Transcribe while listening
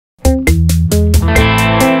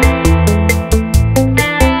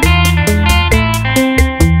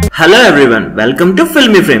Hello everyone, welcome to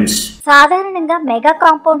Filmy Frames. సాధారణంగా mega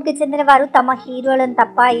compound కి చెందిన వారు తమ హీరోలను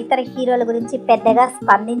తప్ప ఇతర హీరోల గురించి పెద్దగా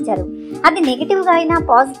స్పందించరు. అది నెగటివ్ గా అయినా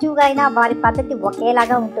పాజిటివ్ గా అయినా వారి పద్ధతి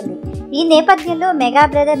ఒకేలాగా ఉంటుంది. ఈ నేపథ్యంలో మెగా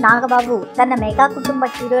బ్రదర్ నాగబాబు తన మెగా కుటుంబ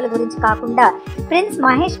హీరోల గురించి కాకుండా ప్రిన్స్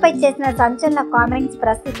మహేష్ పై చేసిన సంచలన కామెంట్స్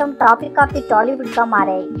ప్రస్తుతం టాపిక్ ఆఫ్ ది టాలీవుడ్ గా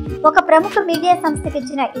మారాయి. ఒక ప్రముఖ మీడియా సంస్థకి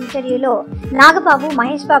ఇచ్చిన ఇంటర్వ్యూలో నాగబాబు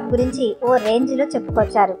మహేష్ బాబు గురించి ఓ రేంజ్ లో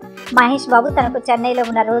చెప్పుకొచ్చారు. మహేష్ బాబు తనకు చెన్నైలో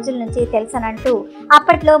ఉన్న రోజుల నుంచి తెలుసనంటూ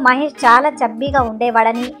అప్పట్లో మహేష్ చాలా చబ్బీగా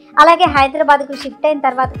ఉండేవాడని, అలాగే హైదరాబాద్ కు షిఫ్ట్ అయిన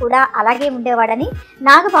తర్వాత కూడా అలాగే ఉండేవాడని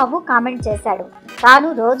నాగబాబు కామెంట్ చేశాడు. తాను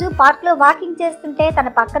రోజు పార్క్ లో వాకింగ్ చేస్తుంటే తన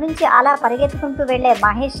పక్క నుంచి అలా పరిగెత్తుకుంటూ వెళ్లే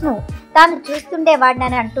మహేష్ ను తాను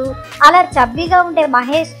చూస్తుండేవాడినని అంటూ, అలా చబ్బీగా ఉండే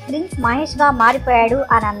మహేష్ ప్రిన్స్ మహేష్ గా మారిపోయాడు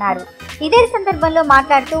అని అన్నారు. ఇదే సందర్భంలో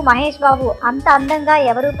మాట్లాడుతూ మహేష్ బాబు అంత అందంగా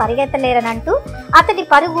ఎవరూ పరిగెత్తలేరనంటూ అతడి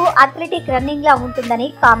పరుగు అథ్లెటిక్ రన్నింగ్ లా ఉంటుందని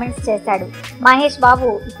కామెంట్స్ చేశాడు. మహేష్ బాబు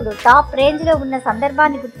ఇప్పుడు టాప్ రేంజ్ లో ఉన్న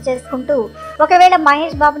సందర్భాన్ని గుర్తు చేసుకుంటూ, ఒకవేళ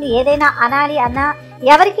మహేష్ బాబుని ఏదైనా అనాలి అన్నా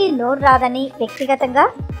ఎవరికీ నోరు రాదని, వ్యక్తిగతంగా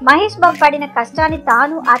మహేష్ బాబు పడిన కష్టాన్ని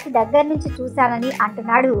తాను అతి దగ్గర నుంచి చూశానని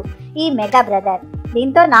అంటున్నాడు ఈ మెగా బ్రదర్.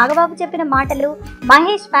 దీంతో నాగబాబు చెప్పిన మాటలు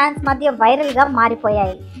మహేష్ ఫ్యాన్స్ మధ్య వైరల్ గా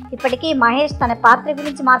మారిపోయాయి. ఇప్పటికీ మహేష్ తన పాత్ర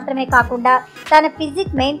గురించి మాత్రమే కాకుండా తన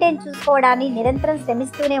ఫిజిక్ మెయింటైన్ చూసుకోవడాన్ని నిరంతరం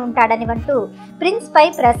శ్రమిస్తూనే ఉంటాడని అంటూ ప్రిన్స్ పై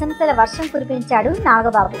ప్రశంసల వర్షం కురిపించాడు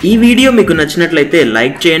నాగబాబు. ఈ వీడియో మీకు నచ్చినట్లయితే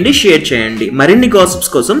లైక్ చేయండి, షేర్ చేయండి. మరిన్ని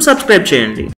గాసిప్స్ కోసం సబ్స్క్రైబ్ చేయండి.